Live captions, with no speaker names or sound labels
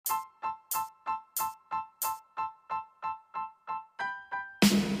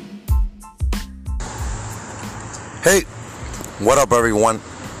Hey, what up, everyone?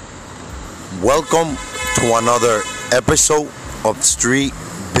 Welcome to another episode of Street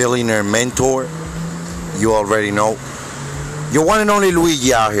Billionaire Mentor. You already know. Your one and only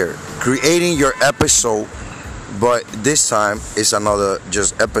Luigi out here creating your episode, but this time it's another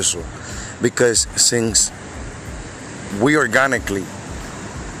just episode because since we organically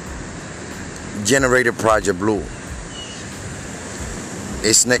generated Project Blue,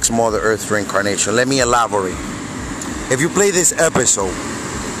 it's next Mother Earth reincarnation. Let me elaborate. If you play this episode,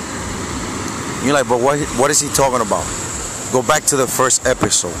 you're like, but what is he talking about? Go back to the first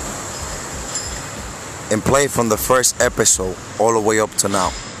episode and play from the first episode all the way up to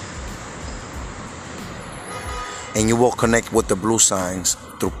now. And you will connect with the blue signs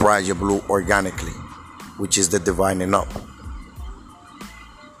through Project Blue organically, which is the divining up.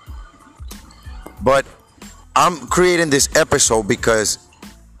 But I'm creating this episode because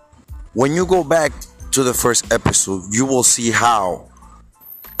when you go back to the first episode, you will see how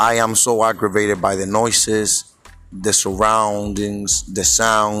I am so aggravated by the noises, the surroundings, the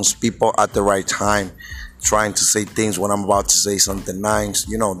sounds, people at the right time trying to say things when I'm about to say something nice,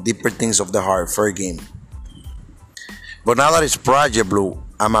 deeper things of the heart, fair game. But now that it's Project Blue,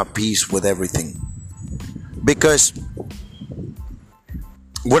 I'm at peace with everything. Because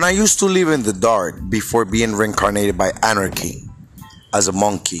when I used to live in the dark before being reincarnated by anarchy as a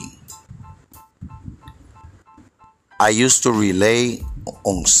monkey, I used to rely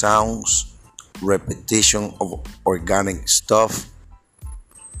on sounds, repetition of organic stuff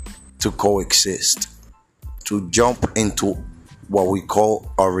to coexist, to jump into what we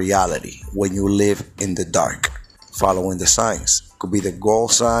call a reality when you live in the dark, following the signs. Could be the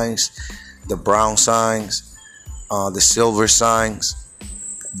gold signs, the brown signs, the silver signs,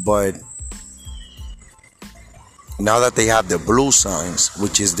 but now that they have the blue signs,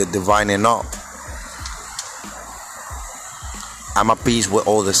 which is the divining up, I'm at peace with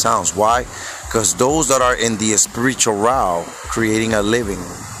all the sounds. Why? Because those that are in the spiritual realm creating a living,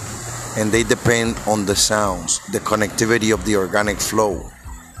 and they depend on the sounds, the connectivity of the organic flow.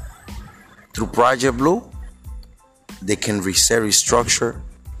 Through Project Blue, they can reset, restructure,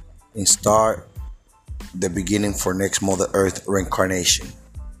 and start the beginning for next Mother Earth reincarnation.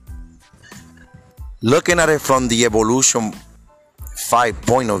 Looking at it from the Evolution 5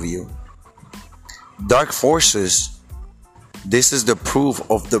 point of view, dark forces, this is the proof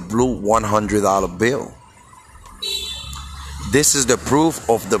of the blue $100 bill. This is the proof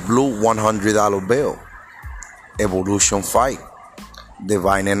of the blue $100 bill. Evolution 5.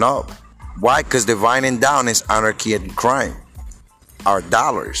 Divining up. Why? Because divining down is anarchy and crime. Our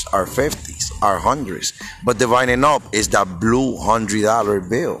dollars, our 50s, our hundreds. But divining up is that blue $100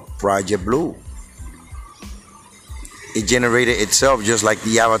 bill. Project Blue. It generated itself just like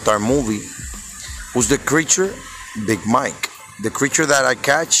the Avatar movie. Who's the creature? Big Mike. The creature that I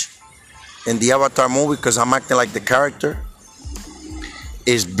catch in the Avatar movie, because I'm acting like the character,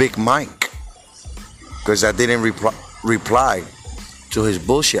 is Big Mike. Because I didn't reply to his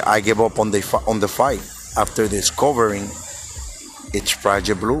bullshit. I gave up on the fight after discovering it's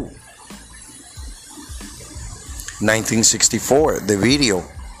Project Blue. 1964, the video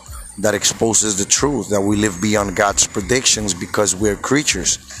that exposes the truth that we live beyond God's predictions because we're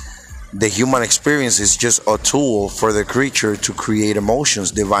creatures. The human experience is just a tool for the creature to create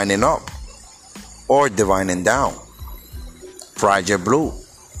emotions, divining up or divining down. Project Blue.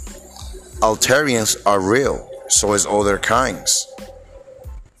 Altarians are real, so is other kinds.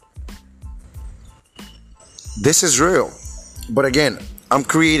 This is real. But again, I'm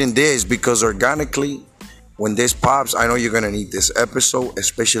creating this because organically, when this pops, I know you're going to need this episode,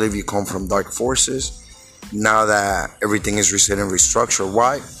 especially if you come from dark forces. Now that everything is reset and restructured.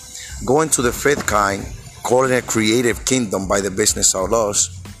 Why? Going to the fifth kind, calling it creative kingdom by the Business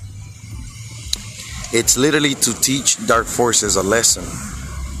Outlaws. It's literally to teach dark forces a lesson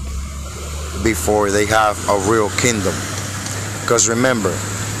before they have a real kingdom. Because remember,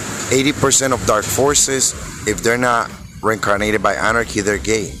 80% of dark forces, if they're not reincarnated by anarchy, they're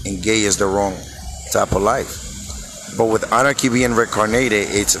gay. And gay is the wrong type of life. But with anarchy being reincarnated,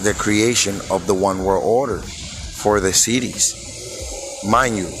 it's the creation of the one world order for the cities.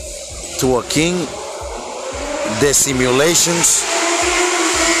 Mind you, to a king, the simulations,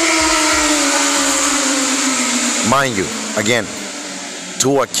 mind you, again,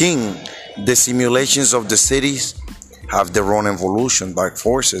 to a king, the simulations of the cities have their own evolution, dark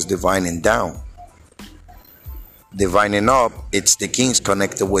forces, divining down. Divining up, it's the kings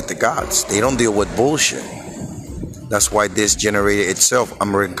connected with the gods. They don't deal with bullshit. That's why this generated itself.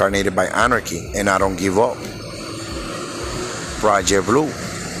 I'm reincarnated by anarchy and I don't give up. Project Blue.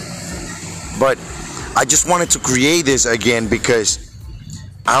 But I just wanted to create this again because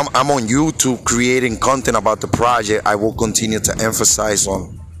I'm on YouTube creating content about the project. I will continue to emphasize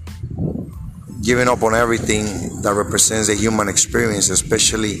on giving up on everything that represents the human experience,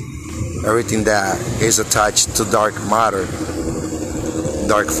 especially everything that is attached to dark matter,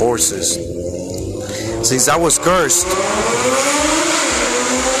 dark forces. Since I was cursed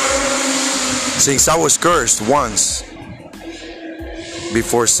once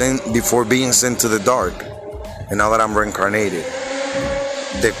before being sent to the dark, and now that I'm reincarnated,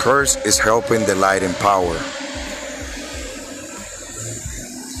 the curse is helping the light and power.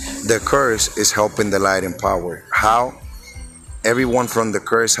 The curse is helping the light and power. How? Everyone from the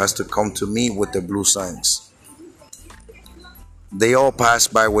curse has to come to me with the blue signs. They all pass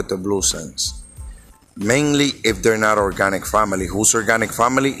by with the blue signs. Mainly if they're not organic family. Who's organic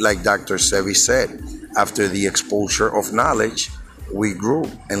family? Like Dr. Sebi said, after the exposure of knowledge, we grew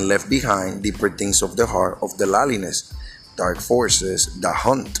and left behind deeper things of the heart, of the lowliness, dark forces, the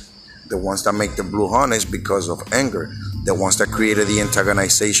hunt, the ones that make the blue honest because of anger, the ones that created the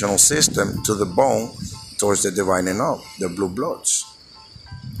antagonizational system to the bone towards the divine and up, the blue bloods.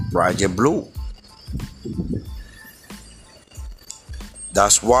 Project Blue.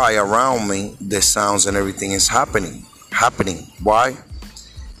 That's why around me the sounds and everything is happening. Why?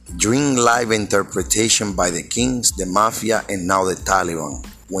 Dream live interpretation by the kings, the mafia, and now the Taliban.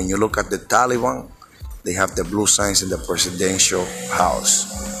 When you look at the Taliban, they have the blue signs in the presidential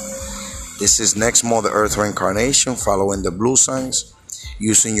house. This is next Mother Earth reincarnation, following the blue signs,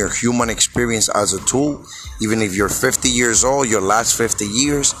 using your human experience as a tool. Even if you're 50 years old, your last 50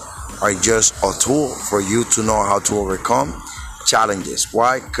 years are just a tool for you to know how to overcome challenges.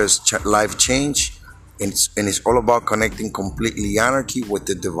 Why? Because life change, and it's all about connecting completely anarchy with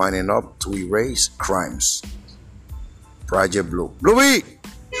the divine and up to erase crimes. Project Blue. Bluey!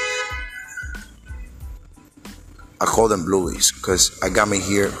 I call them blueies because I got me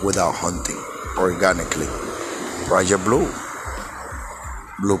here without hunting, organically. Project Blue.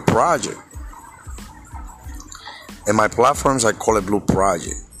 Blue Project. In my platforms, I call it Blue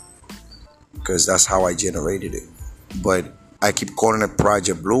Project because that's how I generated it. But I keep calling it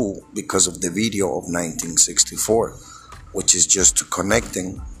Project Blue because of the video of 1964, which is just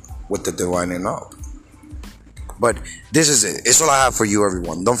connecting with the divine and up. But this is it. It's all I have for you,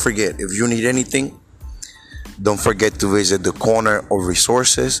 everyone. Don't forget, if you need anything, don't forget to visit the corner of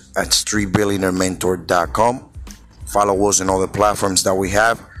resources at streetbillionairementor.com. Follow us on all the platforms that we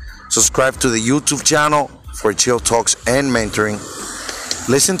have. Subscribe to the YouTube channel for chill talks and mentoring.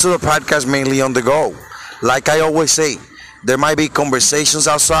 Listen to the podcast mainly on the go. Like I always say, there might be conversations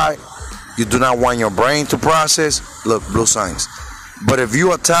outside you do not want your brain to process. Look, blue signs. But if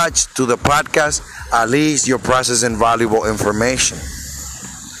you attach to the podcast, at least you're processing valuable information.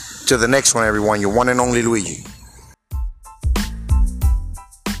 To the next one, everyone. Your one and only Luigi.